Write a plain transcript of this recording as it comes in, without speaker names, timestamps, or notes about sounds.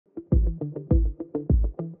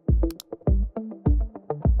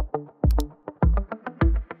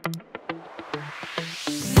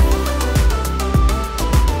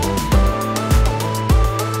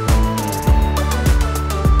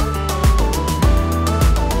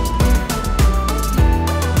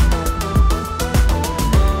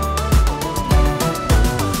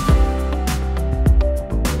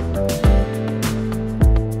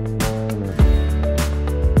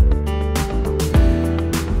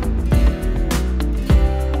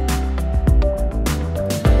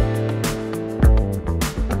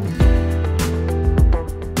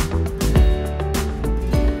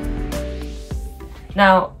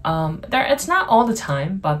Now, it's not all the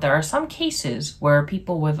time, but there are some cases where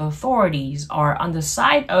people with authorities are on the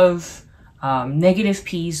side of negative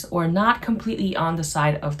peace or not completely on the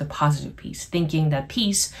side of the positive peace, thinking that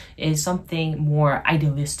peace is something more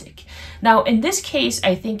idealistic. Now, in this case,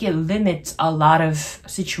 I think it limits a lot of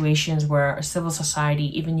situations where civil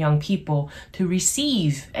society, even young people, to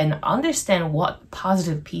receive and understand what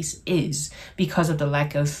positive peace is because of the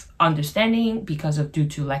lack of understanding, due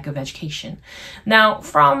to lack of education. Now,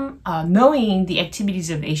 from knowing the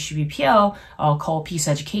activities of HWPL called peace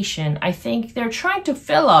education, I think they're trying to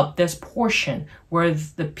fill up this portion where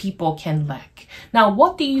the people can lack. Now,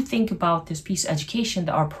 what do you think about this peace education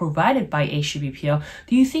that are provided by HWPL?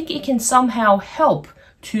 Do you think it can somehow help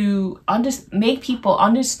to make people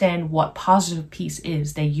understand what positive peace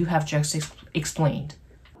is that you have just explained?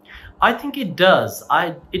 I think it does.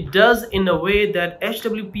 It does in a way that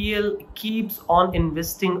HWPL keeps on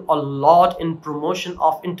investing a lot in promotion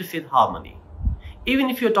of interfaith harmony. Even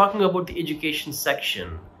if you're talking about the education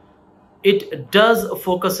section, it does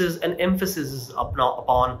focuses and emphasizes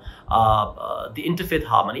upon the interfaith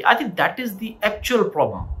harmony. I think that is the actual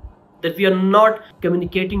problem, that we are not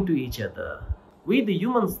communicating to each other. We the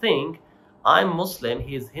humans think, I'm Muslim,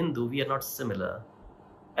 he is Hindu, we are not similar.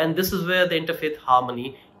 And this is where the interfaith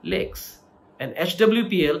harmony lacks. And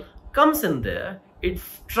HWPL comes in there, it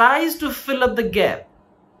tries to fill up the gap.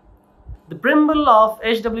 The preamble of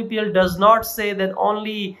HWPL does not say that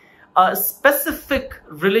only a specific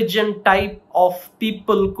religion type of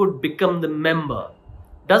people could become the member.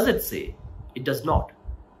 Does it say? It does not.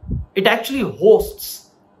 It actually hosts.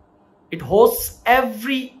 It hosts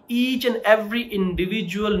each and every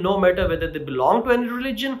individual, no matter whether they belong to any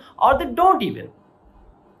religion or they don't even.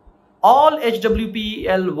 All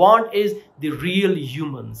HWPL want is the real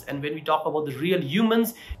humans. And when we talk about the real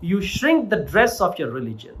humans, you shrink the dress of your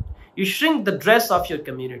religion. You shrink the dress of your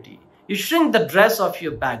community. You shrink the dress of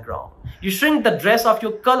your background. You shrink the dress of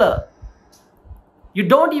your color. You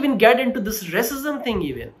don't even get into this racism thing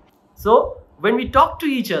even. So when we talk to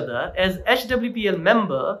each other as HWPL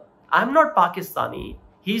member, I'm not Pakistani.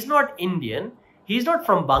 He's not Indian. He's not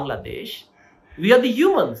from Bangladesh. We are the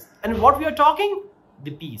humans. And what we are talking?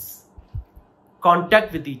 The peace.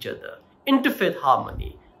 Contact with each other. Interfaith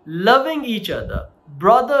harmony. Loving each other.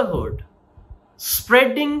 Brotherhood.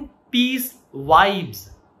 Spreading peace vibes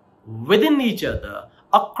within each other,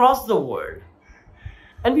 across the world.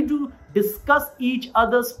 And we do discuss each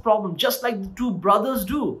other's problem just like the two brothers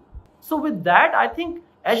do. So with that, I think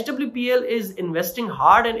HWPL is investing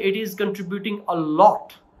hard and it is contributing a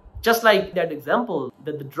lot. Just like that example,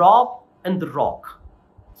 that the drop and the rock.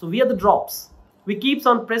 So we are the drops. We keep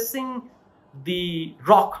on pressing the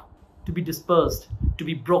rock to be dispersed, to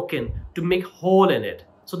be broken, to make hole in it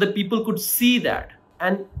so that people could see that.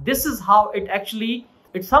 And this is how it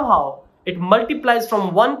multiplies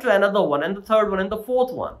from one to another one and the third one and the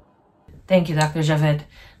fourth one. Thank you, Dr. Javed.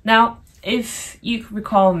 Now, if you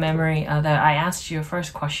recall memory that I asked you a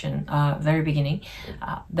first question, very beginning,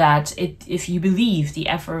 that if you believe the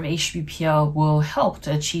effort of HWPL will help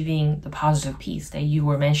to achieving the positive peace that you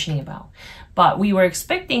were mentioning about. But we were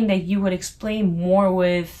expecting that you would explain more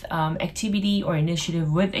with activity or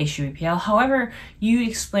initiative with HWPL. However, you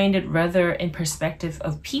explained it rather in perspective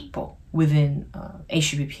of people within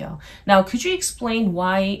HWPL. Now, could you explain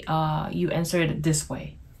why you answered it this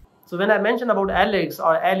way? So when I mentioned about Alex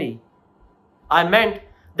or Ali, I meant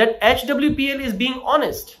that HWPL is being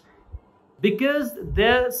honest because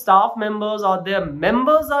their staff members or their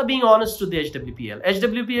members are being honest to the HWPL.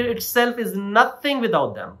 HWPL itself is nothing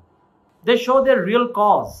without them. They show their real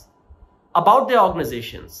cause about their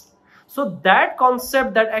organizations. So that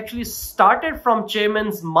concept that actually started from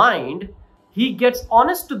chairman's mind, he gets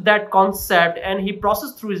honest to that concept and he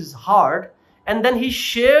processes through his heart, and then he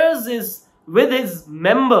shares this with his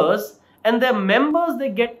members, and their members, they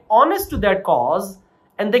get honest to that cause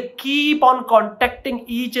and they keep on contacting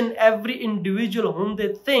each and every individual whom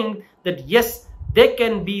they think that yes, they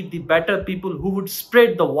can be the better people who would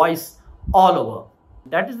spread the voice all over.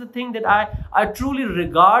 That is the thing that I truly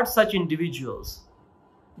regard such individuals,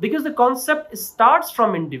 because the concept starts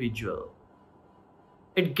from individual.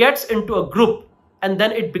 It gets into a group and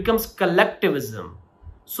then it becomes collectivism.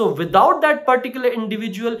 So without that particular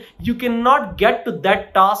individual, you cannot get to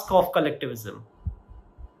that task of collectivism.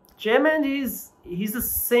 Chairman he's the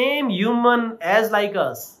same human as like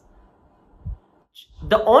us.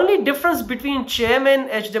 The only difference between chairman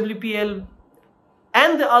HWPL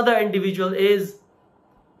and the other individual is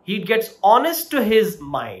he gets honest to his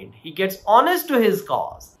mind. He gets honest to his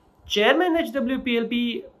cause. Chairman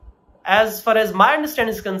HWPLP, as far as my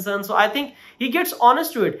understanding is concerned, so I think he gets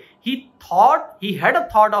honest to it. he had a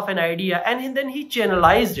thought of an idea and then he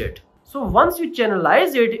channelized it. So once you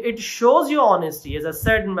channelize it, it shows your honesty, as I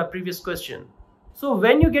said in my previous question. So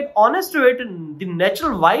when you get honest to it, the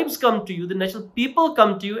natural vibes come to you, the natural people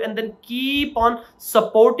come to you and then keep on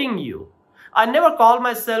supporting you. I never call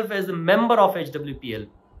myself as a member of HWPL.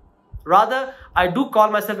 Rather, I do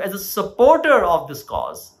call myself as a supporter of this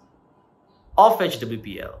cause, of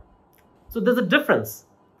HWPL. So there's a difference,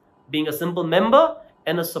 being a simple member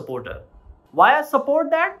and a supporter. Why I support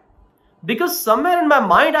that? Because somewhere in my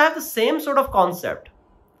mind, I have the same sort of concept.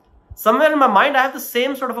 Somewhere in my mind, I have the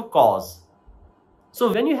same sort of a cause.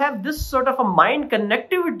 So when you have this sort of a mind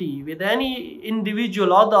connectivity with any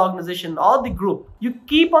individual or the organization or the group, you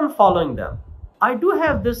keep on following them. I do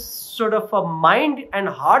have this sort of a mind and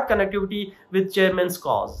heart connectivity with Chairman's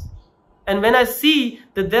cause. And when I see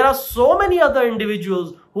that there are so many other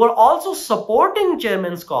individuals who are also supporting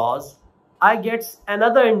Chairman's cause, I get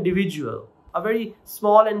another individual, a very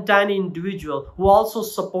small and tiny individual who also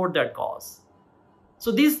support that cause.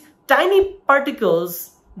 So these tiny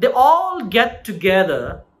particles, they all get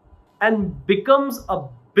together and becomes a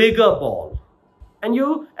bigger ball.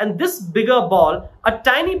 And this bigger ball, a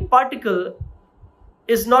tiny particle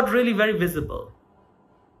is not really very visible.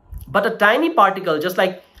 But a tiny particle, just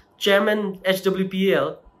like Chairman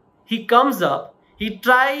HWPL, he comes up, he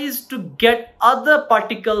tries to get other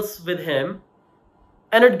particles with him,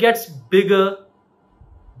 and it gets bigger,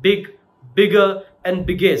 bigger and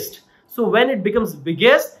biggest. So when it becomes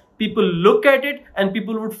biggest, people look at it and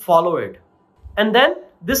people would follow it. And then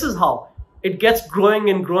this is how it gets growing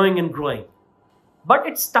and growing and growing. But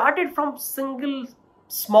it started from single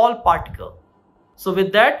small particle. So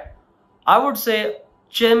with that, I would say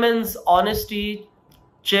Chairman's honesty,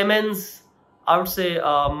 Chairman's, I would say,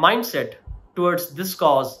 mindset towards this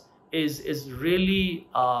cause is really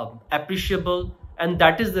appreciable. And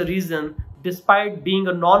that is the reason, despite being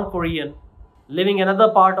a non-Korean, living in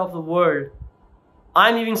another part of the world,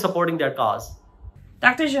 I'm even supporting that cause.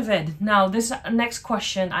 Dr. Javed, now this next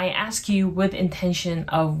question I ask you with intention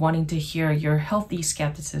of wanting to hear your healthy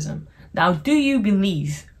skepticism. Now, do you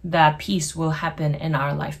believe that peace will happen in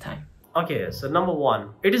our lifetime? Okay, so number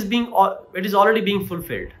one, it is already being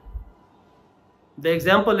fulfilled. The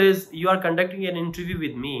example is you are conducting an interview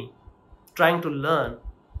with me, trying to learn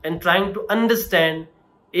and trying to understand,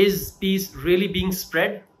 is peace really being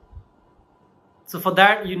spread? So for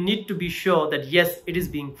that, you need to be sure that yes, it is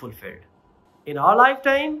being fulfilled. In our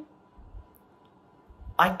lifetime,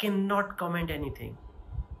 I cannot comment anything.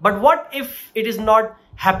 But what if it is not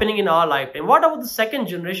happening in our lifetime? What about the second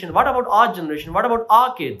generation? What about our generation? What about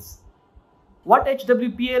our kids? What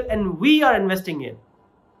HWPL and we are investing in,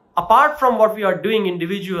 apart from what we are doing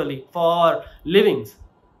individually for our livings,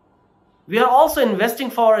 we are also investing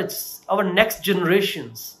for our next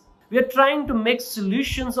generations. We are trying to make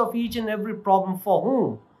solutions of each and every problem for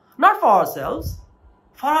whom? Not for ourselves,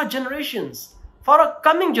 for our generations, for our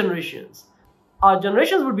coming generations. Our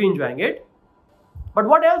generations would be enjoying it. But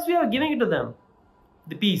what else we are giving it to them?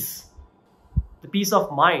 The peace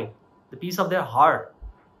of mind, the peace of their heart.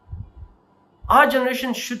 Our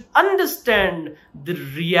generation should understand the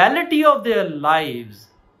reality of their lives,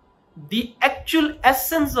 the actual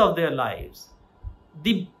essence of their lives,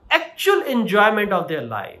 the actual enjoyment of their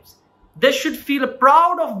lives. They should feel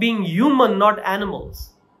proud of being human, not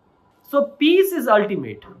animals. So peace is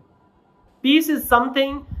ultimate. Peace is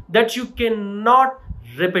something that you cannot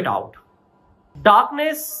rip it out.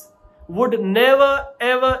 Darkness would never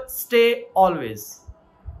ever stay always.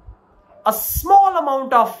 A small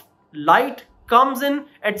amount of light comes in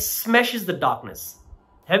and smashes the darkness.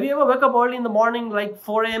 Have you ever woke up early in the morning, like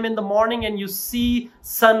 4 a.m. in the morning, and you see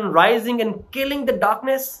sun rising and killing the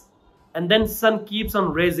darkness? And then sun keeps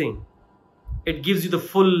on rising. It gives you the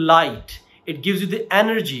full light. It gives you the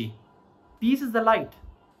energy. Peace is the light.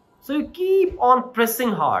 So you keep on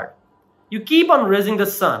pressing hard. You keep on raising the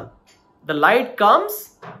sun. The light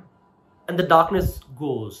comes and the darkness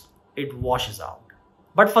goes. It washes out.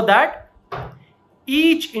 But for that,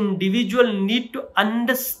 each individual need to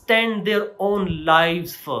understand their own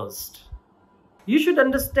lives first. You should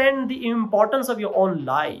understand the importance of your own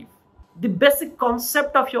life, the basic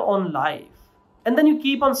concept of your own life. And then you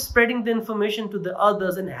keep on spreading the information to the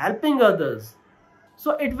others and helping others.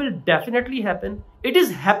 So it will definitely happen. It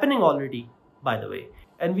is happening already, by the way.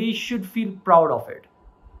 And we should feel proud of it.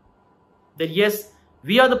 That yes,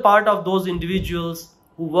 we are the part of those individuals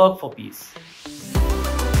who work for peace.